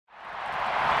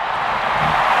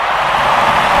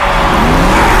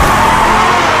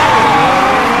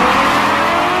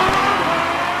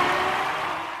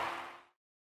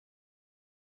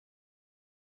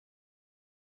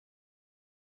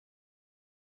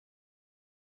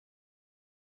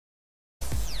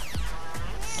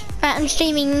Right, I'm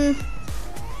streaming.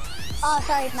 Oh,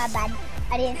 sorry, my bad.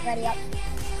 I didn't ready up.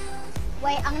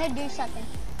 Wait, I'm gonna do something.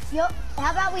 Yo,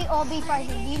 how about we all be frozen?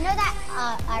 Do you know that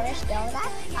Irish girl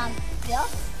that? Girl?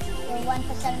 The one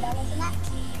for $7 in that?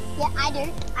 Yeah, I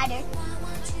do.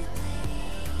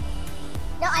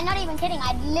 No, I'm not even kidding.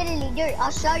 I literally do.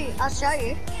 I'll show you.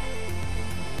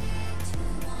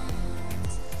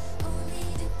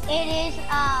 It is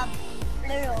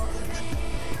blue.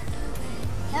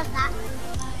 No, it's not.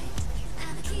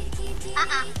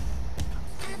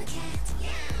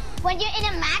 When you're in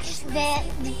a match,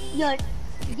 your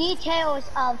details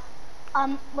of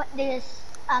what this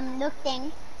look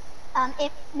thing,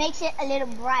 it makes it a little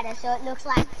brighter, so it looks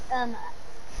like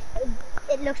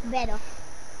it looks better.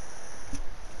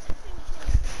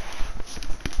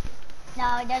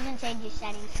 No, it doesn't change your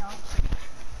settings, so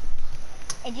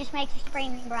it just makes the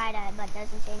screen brighter, but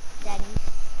doesn't change the settings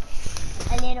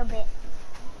a little bit.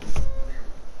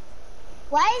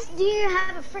 Why do you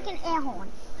have a freaking air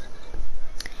horn?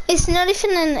 It's not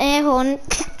even an air horn.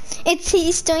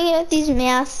 He's doing it with his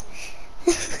mouth.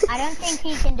 I don't think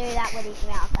he can do that with his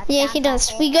mouth. Yeah, he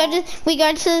does. We go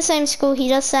to the same school. He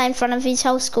does that in front of his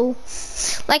whole school.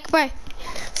 Like, bro,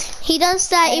 he does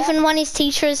that even when his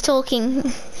teacher is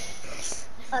talking.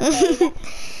 Okay.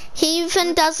 He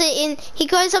even does it he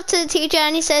goes up to the teacher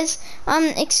and he says,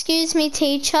 excuse me,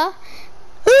 teacher.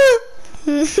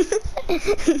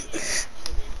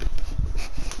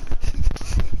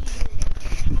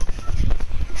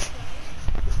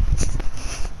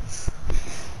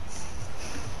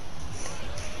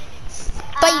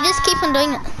 But you just keep on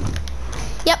doing it.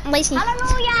 Yep, lazy.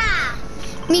 Hallelujah!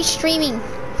 Me streaming.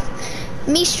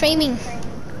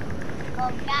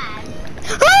 Oh, God.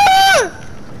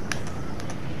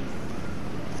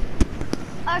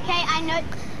 Okay, I know.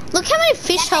 Look how many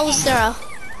fish holes there are.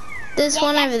 There's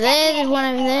one over there, there's one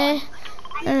over there,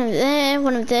 one over there,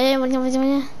 one over there, one over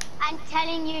there. I'm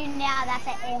telling you now, that's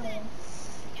an alien.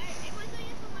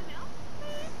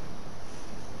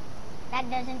 That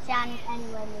doesn't sound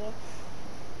anywhere near.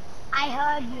 I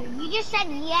heard you. You just said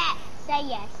yes. Say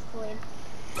yes to him.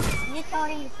 You just told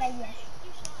him to say yes.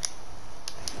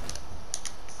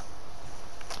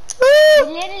 You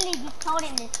literally just told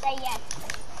him to say yes.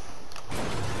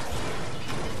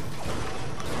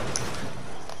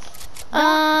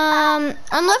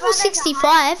 I'm level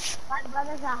 65. My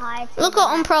brothers are high. Look at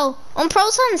on Pro. On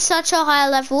Pro's on such a high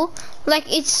level. Like,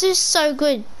 it's just so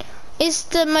good. It's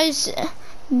the most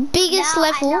biggest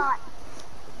level.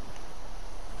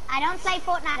 I don't play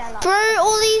Fortnite a lot. Bro,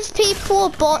 all these people are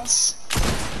bots.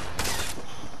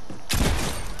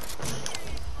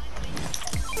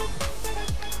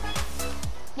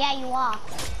 Yeah, you are.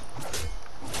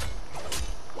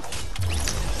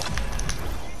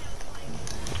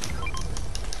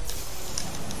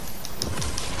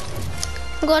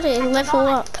 I got to level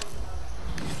up.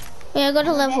 Yeah, I got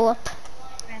to level up.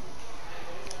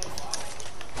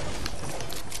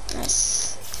 Nice.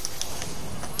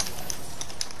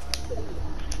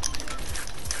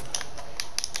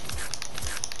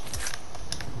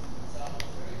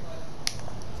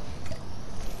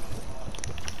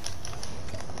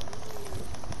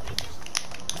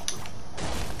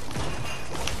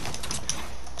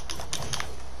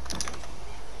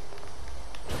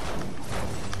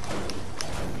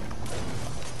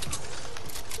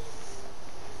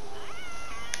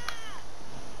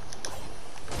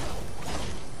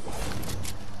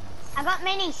 I got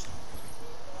minis.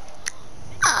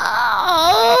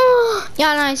 Oh,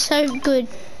 yeah, no, it's so good.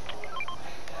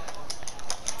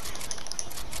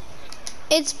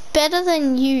 It's better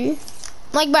than you.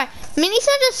 Like, bro, minis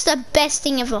are just the best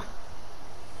thing ever.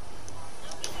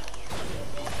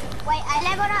 Wait, I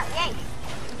leveled up, yay.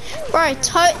 Bro,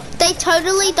 they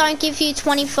totally don't give you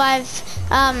 25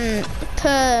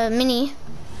 per mini.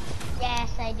 Yes,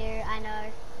 I do, I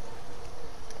know.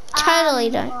 Totally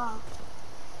don't.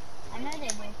 I know they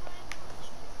do.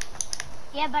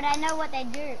 Yeah, but I know what they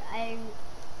do.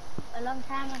 A long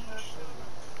time ago.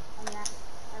 On that,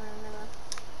 I remember.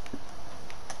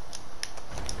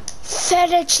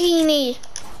 Fettuccine.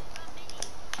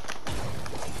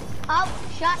 Oh,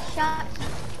 shot.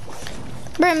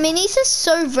 Bro, minis are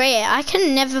so rare. I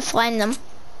can never find them.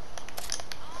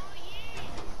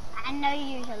 I know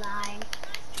you're lying.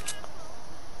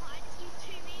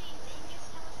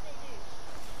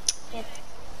 Yep.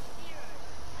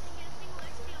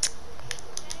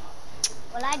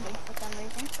 Well, I did for some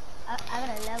reason. I got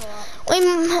a level up.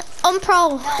 On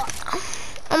Pro. No,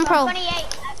 On Pro. 28.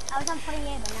 I was on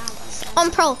 28, but now I'm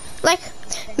On Pro. Like,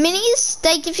 minis,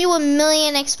 they give you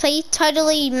 1,000,000 XP.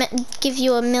 Totally give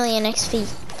you 1,000,000 XP.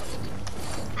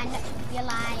 I know, you're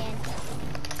lying.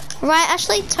 Right,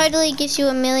 actually totally gives you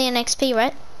 1,000,000 XP,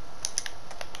 right?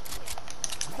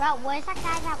 Bro, where's that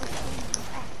guy that was shooting?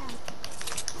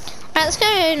 Right, let's go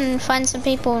and find some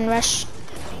people and rush.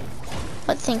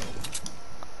 What thing?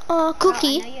 Oh,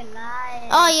 cookie. Bro, I know you're lying.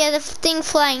 Oh yeah, the thing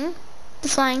flying. The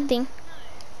flying thing.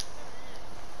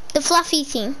 The fluffy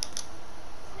thing.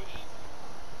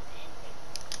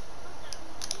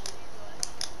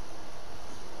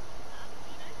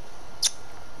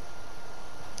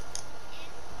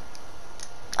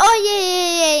 Oh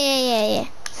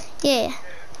yeah.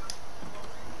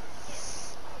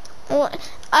 Well,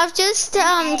 I've just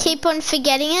keep on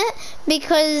forgetting it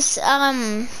because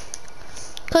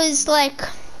like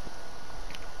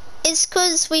it's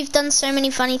because we've done so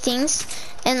many funny things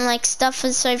and like stuff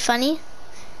is so funny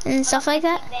and stuff like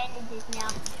that. Bandages now.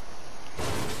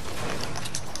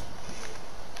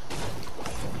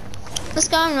 Let's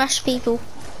go and rush people.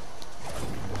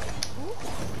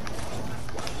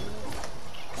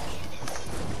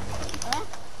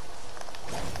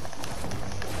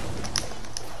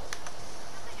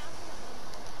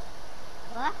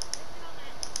 What?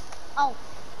 Oh,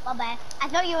 my bad. I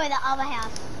thought you were in the other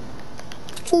house.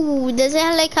 Ooh, there's a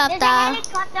helicopter. There's a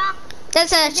helicopter.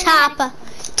 There's a chopper.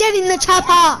 Get in the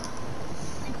chopper.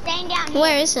 I'm staying down here.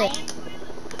 Where is it?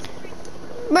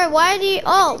 Bro, why do you...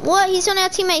 Oh, what? He's on our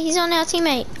teammate. He's on our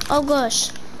teammate. Oh,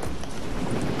 gosh.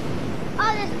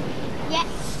 Oh, there's... Yeah.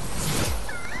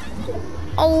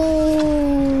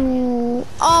 Oh.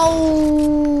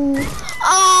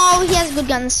 He has good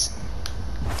guns.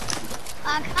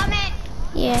 I'm coming.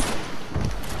 Yeah.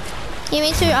 Yeah,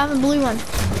 me too. I have a blue one.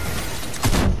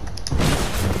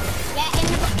 Yeah, in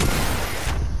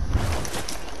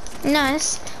the...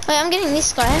 Nice. Wait, I'm getting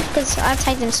this guy because I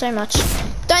take them so much.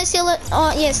 Don't steal it.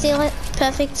 Oh, yeah, steal it.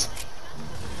 Perfect.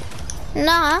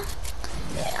 Nah.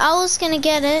 I was going to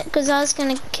get it because I was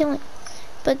going to kill it.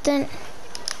 But then...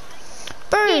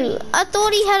 Bro, I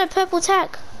thought he had a purple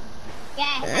tack.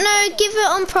 Yeah. No, give it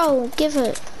on pro. Give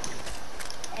it.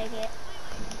 Take it.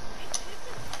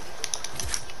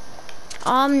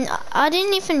 I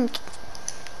didn't even...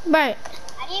 Bro, I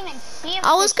didn't even see him.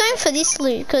 I was going for this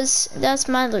loot because that's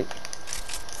my loot.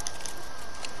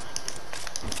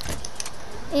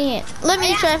 Yeah, let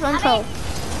me drive on pro.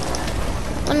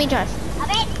 Let me drive.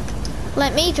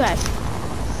 Let me drive.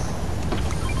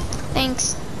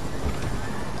 Thanks.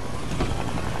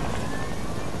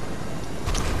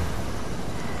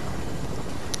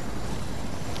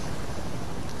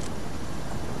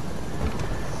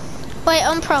 Wait,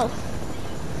 on pro.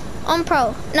 On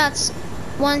pro. No, it's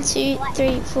 1, 2,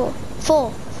 3, 4.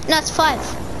 4. No, it's 5.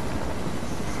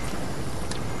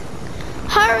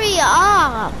 Hurry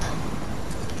up!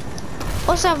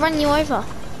 Also, I'll run you over.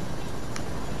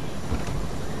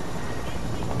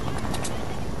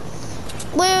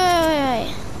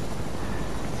 Wait.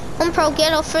 On pro,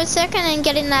 get off for a second and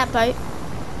get in that boat.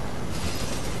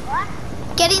 What?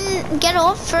 Get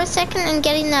off for a second and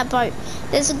get in that boat.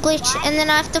 There's a glitch, and then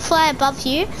I have to fly above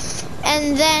you,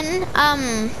 and then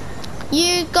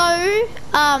you go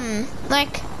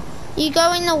like you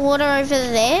go in the water over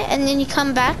there, and then you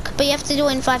come back, but you have to do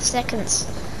it in 5 seconds.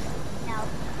 No.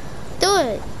 Do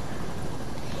it.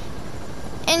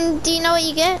 And do you know what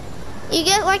you get? You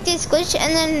get like this glitch,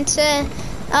 and then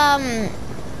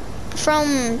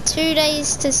from 2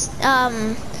 days to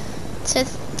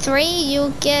 3,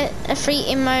 you'll get a free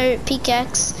emote,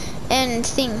 pickaxe, and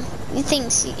things.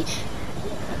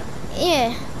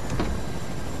 Yeah.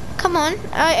 Come on.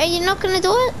 Are you not gonna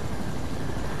do it?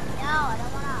 No, I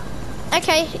don't wanna.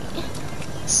 Okay.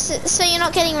 So you're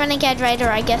not getting Renegade Raider,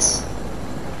 I guess.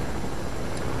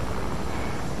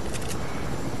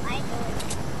 I do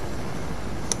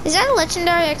it. Is that a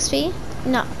legendary XP?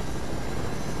 No.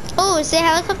 Oh, is there a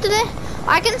helicopter there?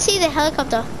 I can see the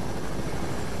helicopter.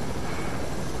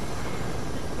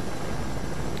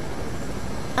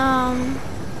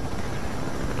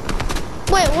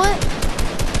 Wait, what?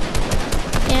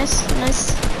 Yes,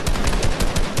 nice.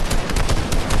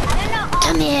 I don't know.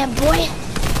 Come here, boy.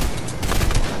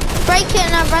 Break it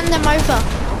and I'll run them over.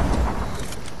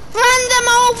 Run them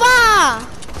over!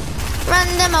 Run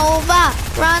them over!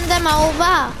 Run them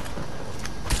over!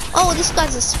 Oh, this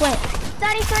guy's a sweat.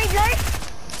 33 blue.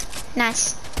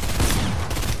 Nice.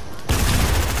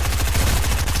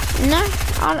 No,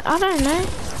 I don't know.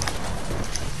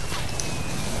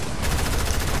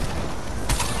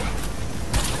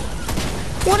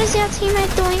 What is our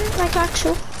teammate doing? Like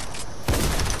actual.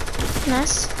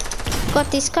 Nice. Got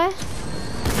this guy.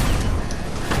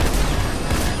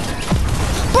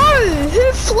 Bro,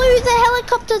 who flew the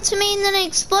helicopter to me and then it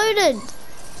exploded?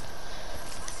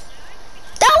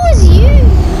 That was you.